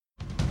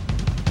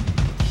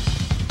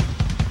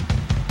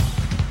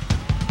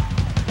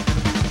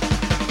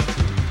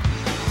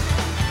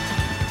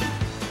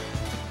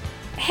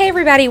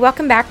everybody,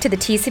 welcome back to the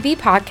TCB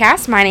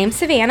podcast. My name's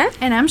Savannah.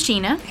 And I'm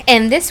Sheena.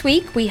 And this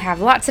week we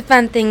have lots of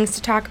fun things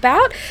to talk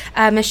about.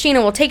 Miss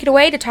Sheena will take it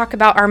away to talk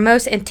about our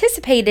most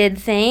anticipated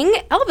thing,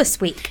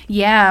 Elvis Week.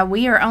 Yeah,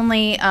 we are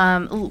only,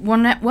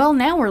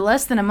 now we're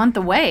less than a month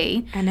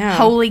away. I know.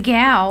 Holy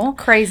cow.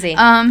 Crazy.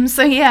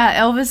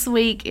 Elvis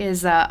Week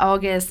is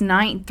August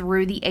 9th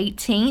through the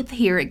 18th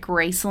here at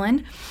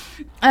Graceland.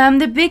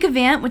 The big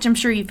event, which I'm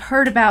sure you've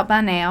heard about by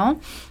now,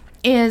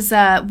 is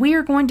we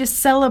are going to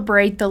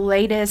celebrate the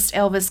latest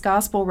Elvis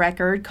gospel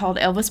record called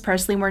Elvis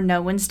Presley, Where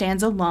No One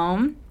Stands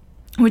Alone,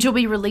 which will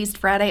be released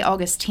Friday,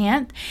 August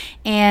 10th.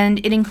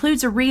 And it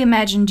includes a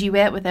reimagined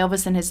duet with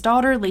Elvis and his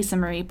daughter, Lisa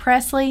Marie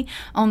Presley,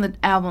 on the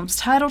album's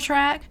title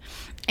track.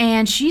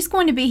 And she's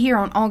going to be here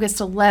on August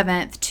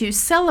 11th to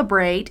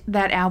celebrate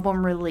that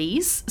album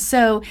release.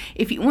 So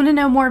if you want to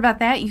know more about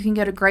that, you can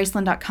go to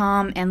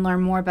Graceland.com and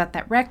learn more about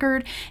that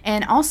record.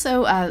 And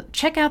also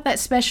check out that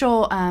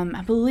special,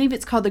 I believe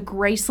it's called the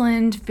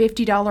Graceland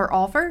 $50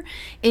 offer.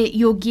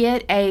 You'll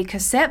get a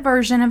cassette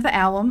version of the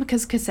album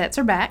because cassettes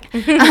are back.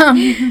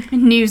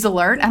 News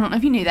alert. I don't know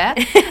if you knew that.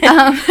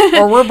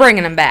 Or we're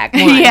bringing them back.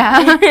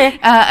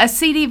 Yeah. A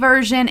CD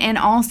version and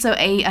also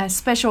a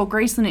special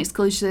Graceland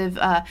exclusive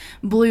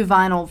blue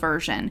vinyl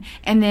version.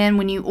 And then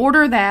when you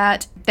order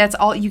that, that's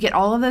all you get,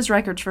 all of those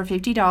records for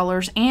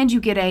 $50, and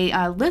you get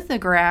a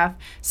lithograph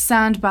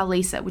signed by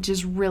Lisa, which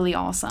is really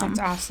awesome. That's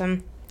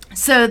awesome.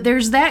 So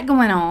there's that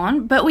going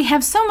on, but we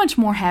have so much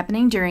more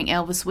happening during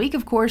Elvis Week.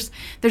 Of course,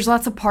 there's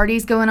lots of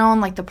parties going on,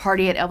 like the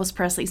party at Elvis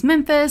Presley's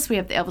Memphis. We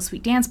have the Elvis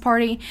Week Dance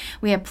Party.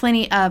 We have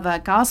plenty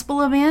of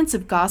gospel events.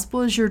 If gospel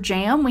is your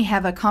jam, we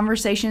have a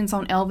Conversations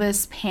on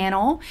Elvis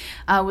panel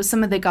with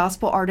some of the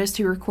gospel artists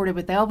who recorded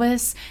with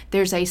Elvis.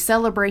 There's a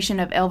celebration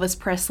of Elvis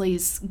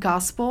Presley's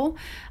gospel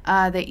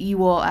that you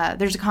will,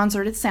 there's a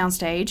concert at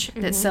Soundstage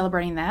that's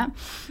celebrating that.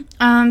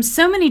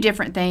 So many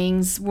different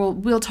things.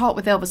 We'll talk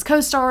with Elvis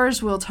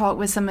co-stars. We'll talk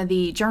with some of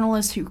the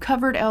journalists who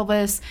covered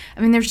Elvis.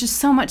 I mean, there's just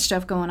so much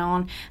stuff going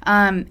on.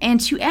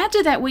 And to add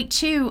to that week,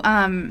 too,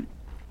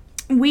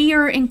 we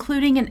are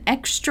including an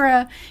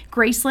extra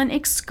Graceland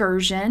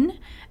excursion.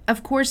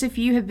 Of course, if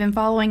you have been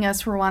following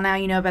us for a while now,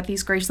 you know about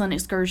these Graceland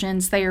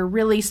excursions. They are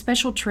really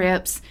special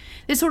trips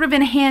that sort of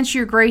enhance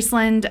your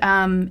Graceland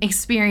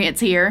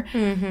experience here.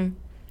 Mm-hmm.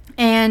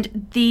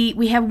 And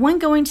we have one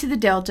going to the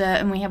Delta,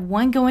 and we have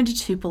one going to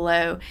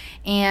Tupelo,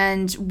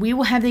 and we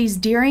will have these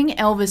during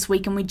Elvis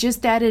Week, and we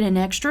just added an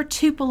extra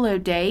Tupelo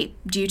date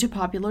due to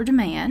popular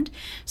demand.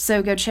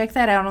 So go check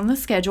that out on the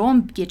schedule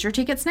and get your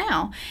tickets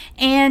now.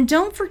 And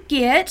don't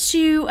forget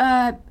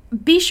to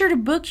be sure to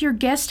book your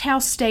guest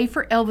house stay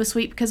for Elvis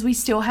Week because we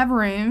still have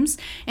rooms,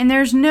 and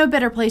there's no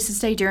better place to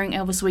stay during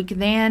Elvis Week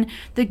than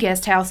the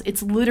guest house.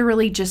 It's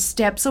literally just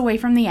steps away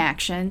from the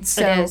action,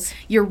 so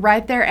you're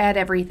right there at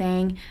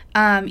everything.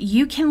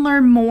 You can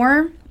learn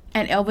more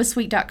at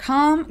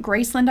elvisweek.com,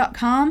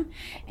 graceland.com,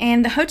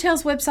 and the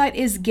hotel's website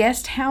is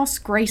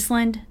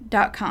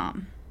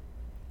guesthousegraceland.com.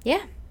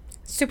 Yeah.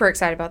 Super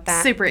excited about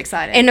that. Super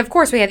excited. And, of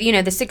course, we have,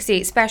 the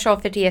 68 special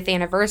 50th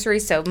anniversary,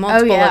 so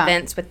multiple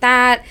events with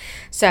that.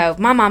 So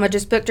my mama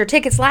just booked her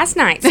tickets last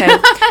night, so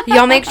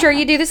y'all make sure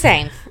you do the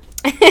same.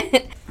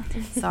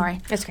 Sorry.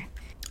 That's okay.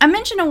 I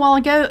mentioned a while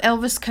ago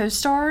Elvis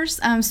co-stars.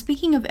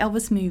 Speaking of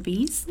Elvis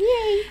movies,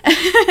 yay!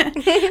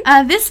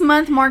 This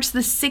month marks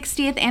the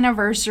 60th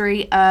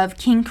anniversary of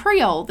King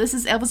Creole. This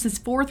is Elvis's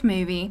fourth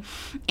movie,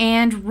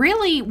 and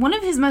really one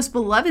of his most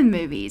beloved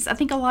movies. I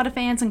think a lot of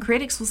fans and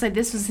critics will say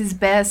this was his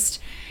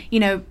best,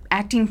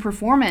 acting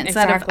performance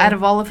out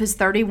of all of his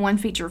 31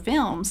 feature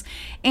films.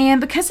 And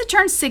because it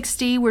turned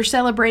 60, we're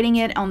celebrating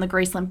it on the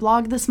Graceland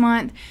blog this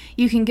month.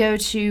 You can go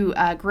to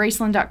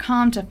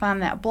Graceland.com to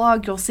find that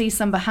blog. You'll see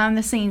some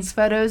behind-the-scenes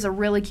photos, a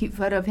really cute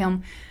photo of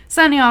him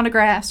signing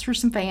autographs for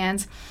some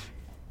fans.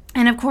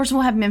 And, of course,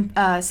 we'll have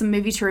some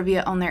movie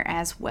trivia on there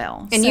as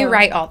well. And you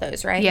write all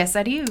those, right? Yes,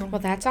 I do.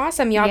 Well, that's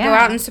awesome. Y'all go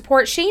out and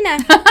support Sheena.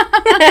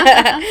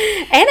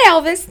 And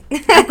Elvis.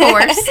 Of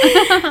course.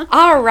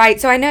 All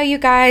right. So I know you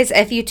guys,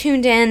 if you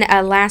tuned in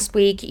last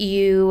week,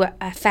 you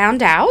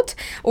found out,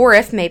 or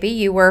if maybe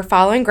you were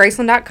following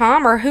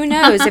Graceland.com, or who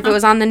knows, if it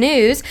was on the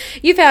news,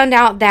 you found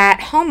out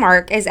that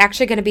Hallmark is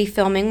actually going to be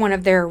filming one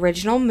of their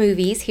original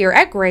movies here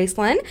at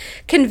Graceland.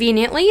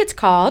 Conveniently, it's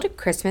called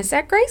Christmas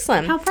at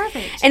Graceland. How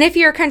perfect. And if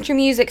you're a country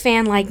music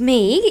fan like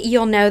me,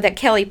 you'll know that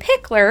Kelly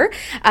Pickler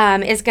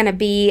is going to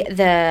be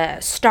the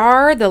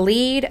star, the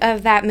lead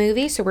of that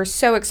movie. So we're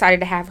so excited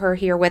to have her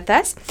here with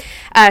us.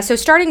 So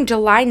starting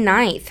July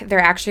 9th, they're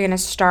actually going to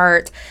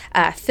start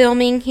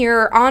filming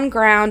here on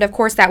ground. Of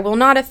course, that will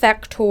not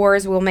affect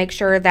tours. We'll make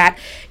sure that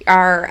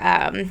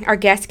our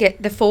guests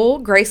get the full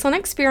Graceland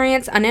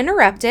experience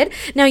uninterrupted.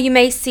 Now, you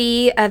may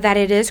see that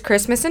it is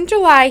Christmas in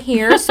July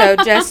here, so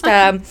just,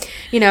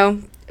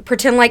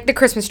 pretend like the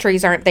Christmas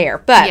trees aren't there.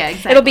 But Yeah,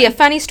 exactly. it'll be a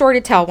funny story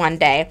to tell one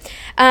day.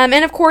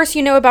 And of course,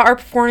 you know about our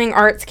performing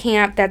arts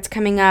camp that's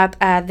coming up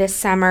this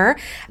summer.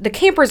 The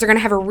campers are going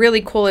to have a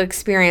really cool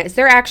experience.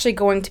 They're actually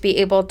going to be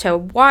able to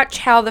watch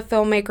how the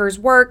filmmakers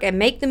work and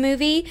make the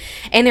movie,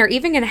 and they're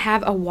even going to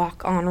have a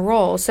walk-on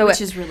role. So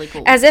Which is really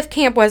cool. As if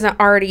camp wasn't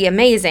already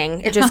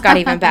amazing, it just got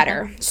even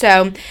better.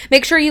 So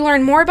make sure you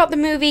learn more about the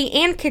movie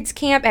and kids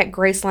camp at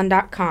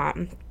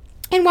Graceland.com.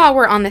 And while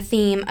we're on the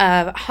theme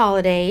of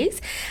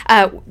holidays,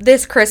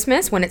 this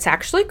Christmas, when it's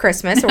actually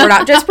Christmas, so we're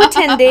not just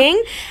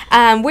pretending,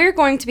 we're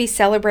going to be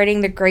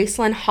celebrating the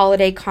Graceland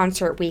Holiday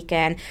Concert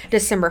Weekend,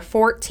 December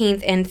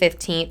 14th and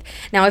 15th.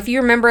 Now, if you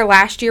remember,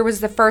 last year was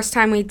the first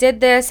time we did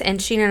this,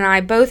 and Sheena and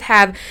I both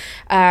have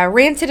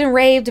ranted and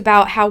raved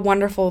about how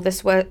wonderful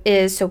this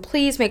is. So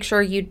please make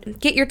sure you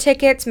get your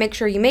tickets, make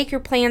sure you make your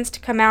plans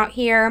to come out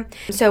here.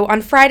 So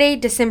on Friday,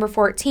 December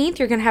 14th,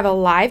 you're going to have a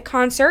live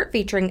concert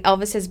featuring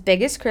Elvis's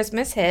biggest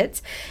Christmas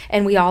hits,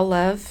 and we all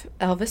love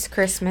Elvis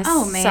Christmas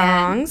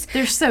songs.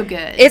 They're so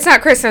good. It's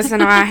not Christmas in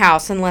my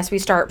house unless we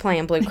start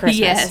playing Blue Christmas.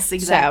 Yes,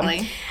 exactly.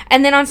 So,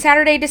 and then on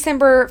Saturday,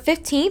 December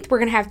 15th, we're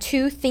going to have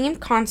 2 themed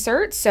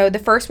concerts. So the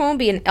first one will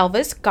be an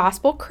Elvis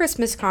Gospel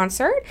Christmas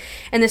concert,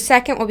 and the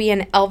second will be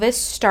an Elvis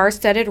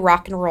star-studded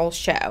rock and roll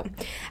show.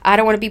 I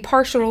don't want to be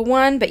partial to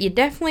one, but you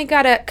definitely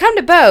got to come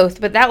to both,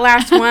 but that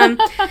last one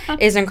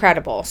is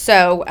incredible.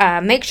 So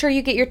make sure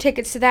you get your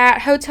tickets to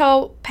that.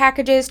 Hotel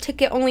packages,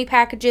 ticket-only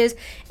packages,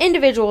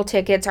 individual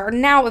tickets are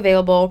now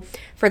available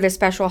for this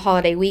special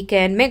holiday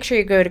weekend. Make sure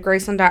you go to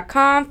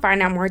Graceland.com,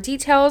 find out more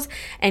details,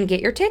 and get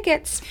your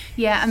tickets.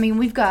 Yeah, I mean,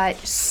 we've got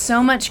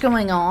so much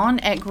going on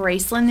at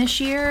Graceland this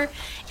year,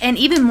 and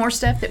even more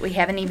stuff that we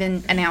haven't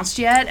even announced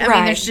yet. I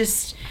mean, there's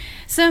just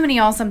so many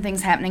awesome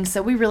things happening,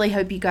 so we really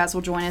hope you guys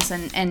will join us.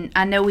 And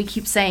I know we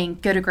keep saying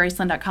go to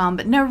Graceland.com,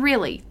 but no,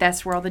 really,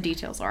 that's where all the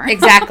details are.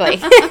 Exactly.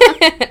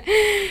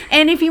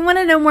 And if you want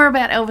to know more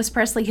about Elvis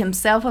Presley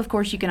himself, of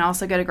course, you can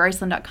also go to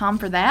Graceland.com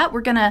for that.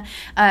 We're going to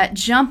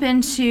jump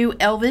into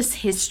Elvis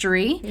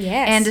history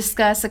and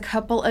discuss a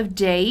couple of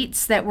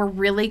dates that were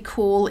really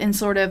cool in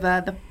sort of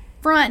the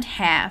front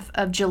half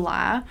of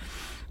July.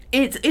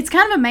 It's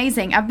kind of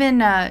amazing.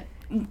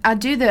 I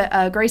do the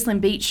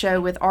Graceland Beach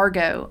show with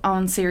Argo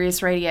on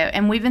Sirius Radio,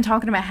 and we've been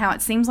talking about how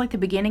it seems like the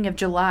beginning of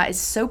July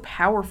is so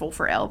powerful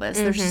for Elvis.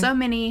 Mm-hmm. There's so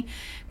many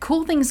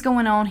cool things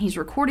going on. He's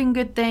recording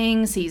good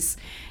things.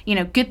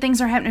 Good things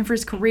are happening for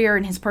his career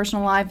and his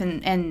personal life.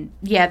 And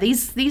yeah,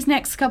 these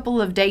next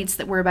couple of dates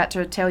that we're about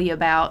to tell you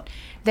about,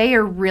 they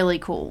are really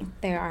cool.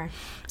 They are.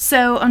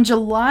 So on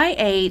July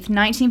 8th,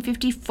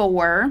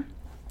 1954...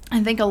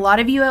 I think a lot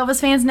of you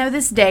Elvis fans know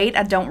this date.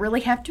 I don't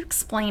really have to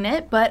explain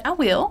it, but I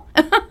will.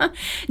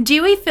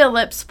 Dewey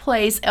Phillips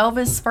plays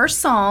Elvis' first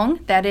song,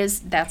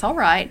 That's All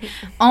Right,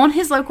 on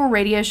his local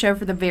radio show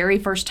for the very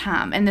first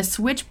time. And the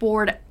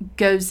switchboard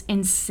goes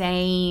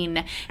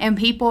insane. And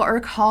people are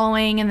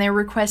calling and they're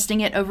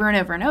requesting it over and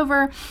over and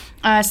over.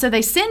 So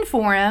they send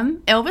for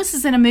him. Elvis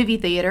is in a movie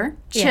theater,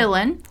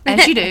 chilling,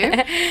 as you do.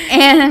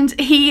 And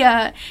he,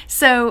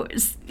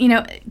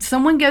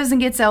 someone goes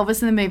and gets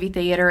Elvis in the movie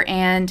theater,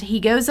 and he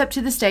goes up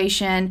to the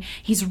station.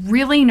 He's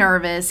really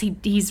nervous.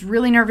 He's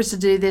really nervous to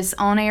do this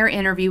on-air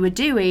interview with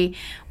Dewey.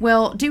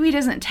 Well, Dewey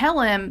doesn't tell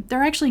him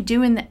they're actually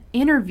doing the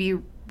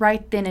interview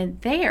right then and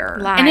there.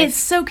 Live. And it's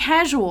so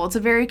casual. It's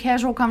a very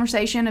casual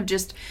conversation of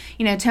just,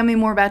 tell me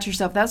more about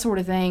yourself, that sort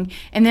of thing.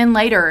 And then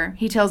later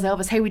he tells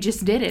Elvis, hey, we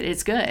just did it.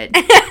 It's good.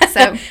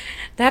 So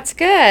that's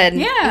good.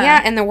 Yeah.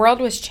 Yeah, and the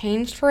world was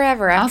changed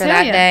forever after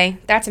that day.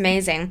 That's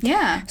amazing.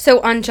 Yeah. So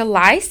on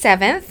July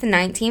 7th,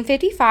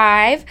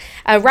 1955,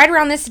 right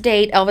around this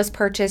date, Elvis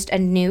purchased a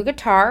new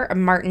guitar, a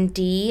Martin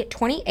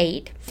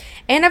D28.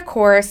 And, of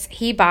course,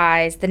 he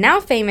buys the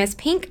now famous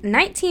pink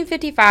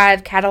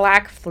 1955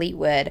 Cadillac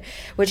Fleetwood,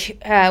 which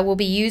will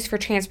be used for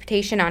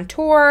transportation on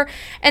tour,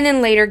 and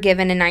then later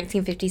given in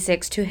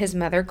 1956 to his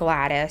mother,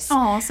 Gladys.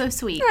 Oh, so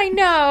sweet. I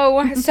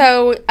know.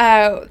 So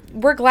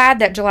we're glad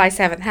that July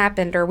 7th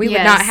happened, or we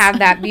would not have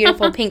that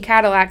beautiful pink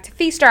Cadillac to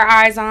feast our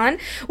eyes on,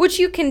 which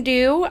you can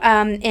do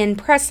in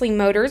Presley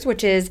Motors,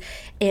 which is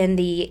in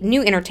the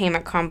new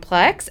entertainment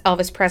complex,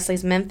 Elvis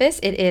Presley's Memphis.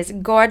 It is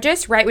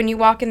gorgeous. Right when you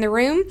walk in the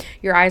room,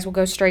 your eyes will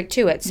go straight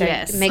to it. So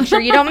make sure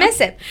you don't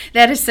miss it.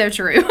 That is so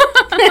true.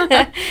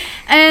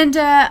 And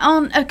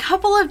on a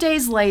couple of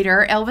days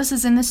later, Elvis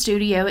is in the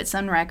studio at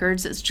Sun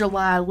Records. It's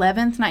July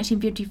 11th,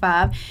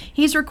 1955.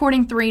 He's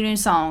recording 3 new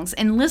songs.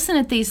 And listen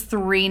to these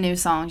 3 new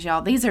songs,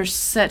 y'all. These are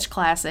such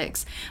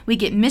classics. We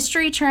get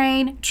Mystery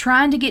Train,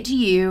 Trying to Get to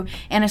You,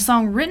 and a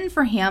song written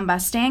for him by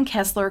Stan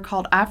Kessler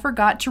called I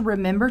Forgot to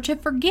Remember to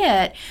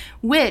Forget,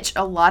 which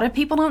a lot of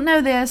people don't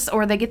know this,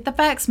 or they get the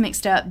facts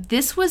mixed up.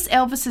 This was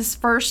Elvis's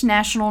first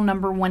national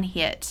 #1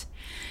 hit.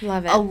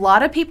 Love it. A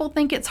lot of people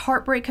think it's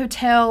Heartbreak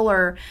Hotel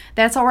or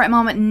That's All Right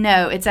Mama.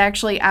 No, it's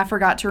actually I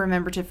Forgot to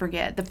Remember to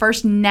Forget, the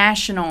first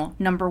national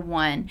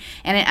 #1.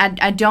 And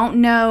I don't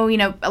know,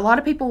 a lot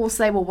of people will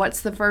say, well,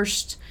 what's the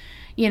first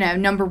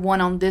number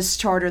one on this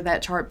chart or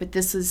that chart, but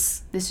this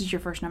is your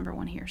first number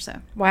one here.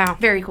 So wow.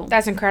 Very cool.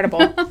 That's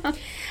incredible.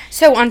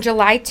 So on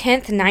July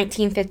 10th,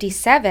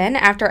 1957,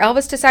 after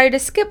Elvis decided to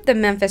skip the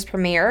Memphis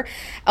premiere,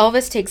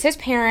 Elvis takes his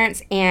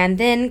parents and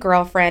then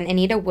girlfriend,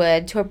 Anita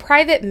Wood, to a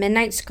private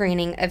midnight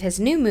screening of his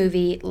new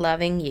movie,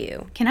 Loving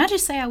You. Can I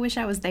just say I wish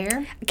I was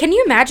there? Can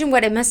you imagine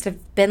what it must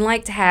have been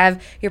like to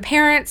have your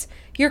parents,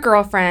 your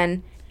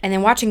girlfriend, and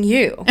then watching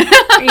you?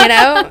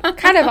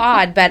 Kind of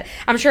odd, but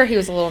I'm sure he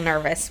was a little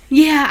nervous.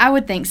 Yeah, I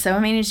would think so. I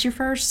mean, it's your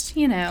first,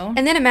 And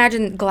then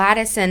imagine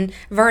Gladys and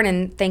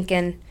Vernon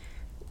thinking,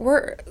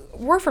 we're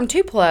from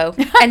Tupelo,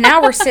 and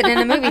now we're sitting in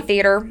a movie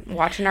theater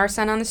watching our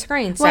son on the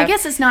screen. So. Well, I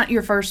guess it's not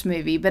your first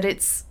movie, but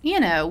it's,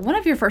 one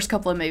of your first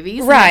couple of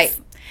movies. Right.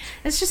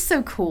 It's just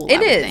so cool.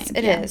 It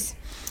is.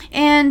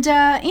 And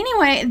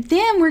anyway,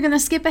 then we're going to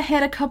skip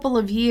ahead a couple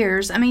of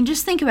years. I mean,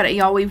 just think about it,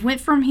 y'all. We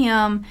went from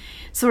him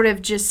sort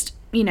of just,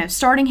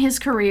 starting his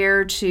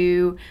career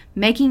to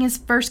making his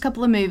first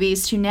couple of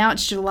movies to now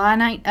it's July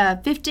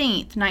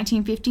 15th,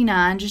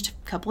 1959, just a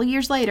couple of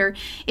years later.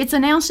 It's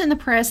announced in the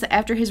press that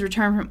after his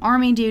return from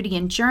Army duty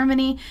in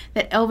Germany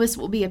that Elvis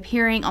will be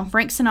appearing on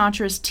Frank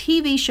Sinatra's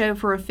TV show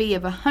for a fee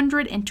of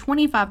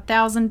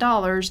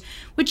 $125,000,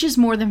 which is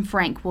more than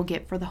Frank will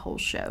get for the whole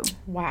show.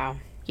 Wow.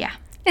 Yeah.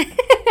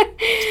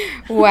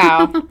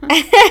 Wow.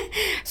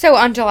 So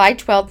on July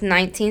 12th,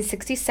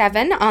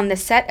 1967, on the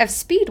set of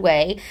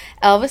Speedway,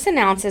 Elvis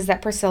announces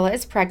that Priscilla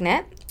is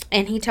pregnant,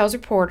 and he tells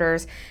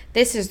reporters,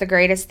 "This is the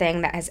greatest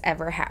thing that has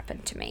ever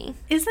happened to me."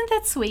 Isn't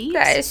that sweet?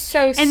 That is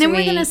so sweet. And then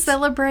we're going to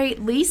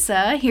celebrate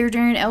Lisa here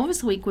during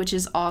Elvis Week, which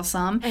is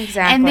awesome.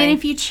 Exactly. And then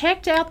if you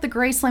checked out the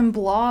Graceland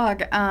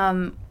blog,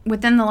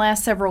 within the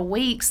last several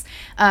weeks,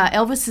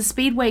 Elvis's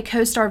Speedway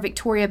co-star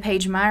Victoria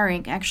Paige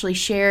Meyerink actually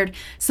shared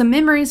some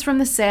memories from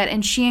the set,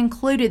 and she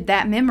included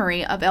that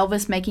memory of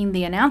Elvis making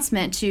the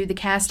announcement to the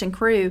cast and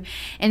crew.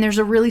 And there's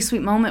a really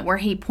sweet moment where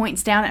he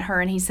points down at her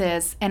and he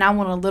says, "And I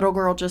want a little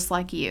girl just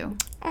like you."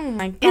 Oh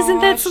my gosh. Isn't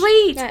that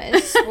sweet? That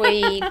is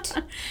sweet.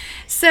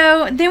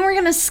 So then we're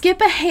going to skip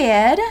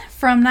ahead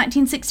from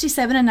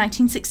 1967 and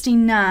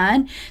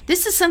 1969.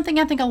 This is something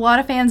I think a lot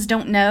of fans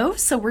don't know,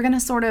 so we're going to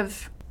sort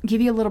of give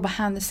you a little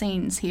behind the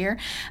scenes here.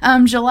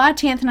 July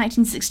 10th,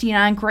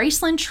 1969,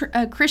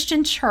 Graceland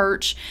Christian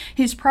Church,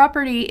 whose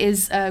property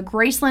is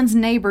Graceland's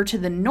neighbor to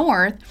the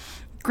north,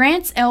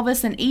 grants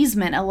Elvis an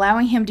easement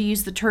allowing him to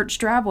use the church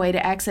driveway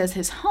to access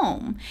his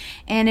home.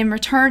 And in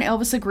return,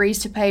 Elvis agrees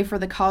to pay for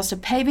the cost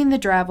of paving the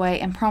driveway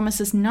and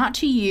promises not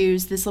to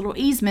use this little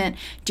easement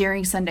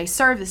during Sunday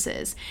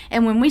services.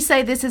 And when we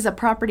say this is a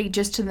property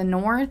just to the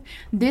north,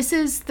 this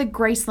is the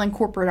Graceland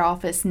corporate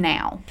office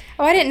now.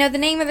 Oh, I didn't know the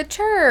name of the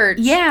church.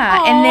 Yeah,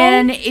 Aww. and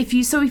then if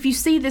you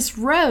see this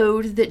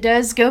road that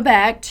does go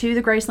back to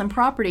the Graceland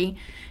property,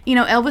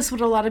 Elvis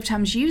would a lot of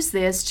times use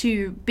this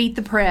to beat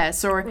the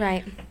press or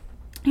Right.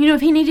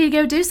 If he needed to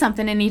go do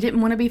something and he didn't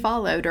want to be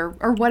followed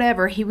or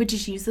whatever, he would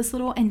just use this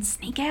little and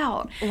sneak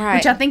out, right?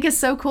 Which I think is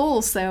so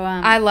cool. So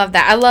I love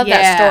that. I love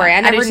that story.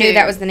 I never knew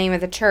that was the name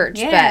of the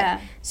church, but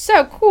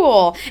so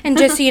cool. And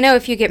just so you know,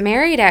 if you get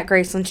married at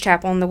Graceland's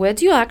Chapel in the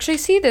Woods, you'll actually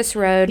see this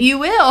road. You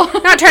will.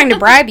 Not trying to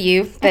bribe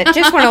you, but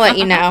just want to let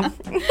you know.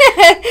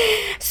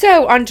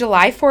 So on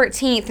July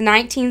 14th,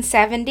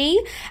 1970,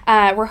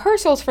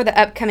 rehearsals for the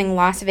upcoming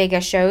Las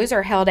Vegas shows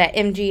are held at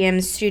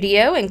MGM's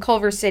studio in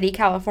Culver City,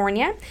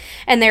 California.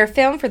 And they're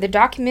filmed for the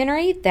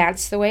documentary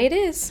That's the Way It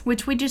Is,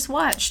 which we just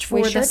watched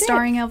for the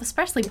Starring Elvis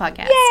Presley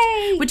podcast.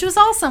 Yay! Which was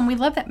awesome. We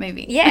love that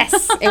movie.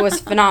 Yes, it was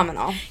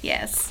phenomenal.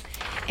 Yes.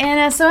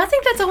 And so I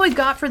think that's all we've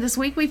got for this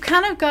week. We've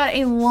kind of got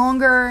a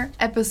longer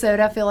episode,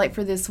 I feel like,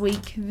 for this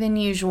week than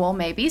usual,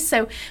 maybe.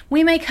 So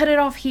we may cut it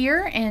off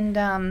here,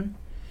 and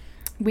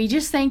we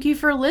just thank you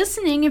for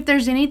listening. If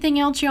there's anything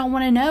else y'all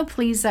want to know,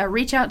 please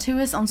reach out to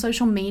us on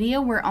social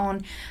media. We're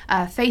on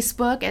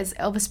Facebook as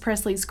Elvis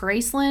Presley's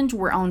Graceland.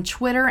 We're on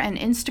Twitter and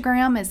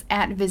Instagram as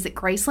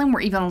 @VisitGraceland.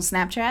 We're even on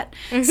Snapchat.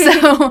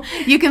 So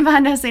you can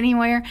find us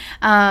anywhere.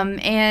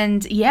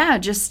 And yeah,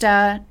 just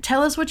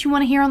tell us what you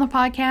want to hear on the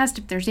podcast.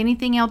 If there's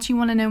anything else you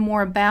want to know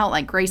more about,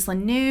 like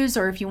Graceland news,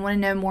 or if you want to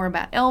know more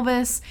about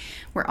Elvis,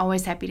 we're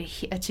always happy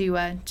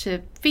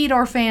to feed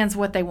our fans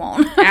what they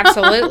want.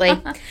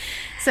 Absolutely.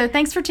 So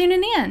thanks for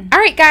tuning in. All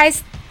right,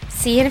 guys.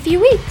 See you in a few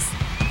weeks.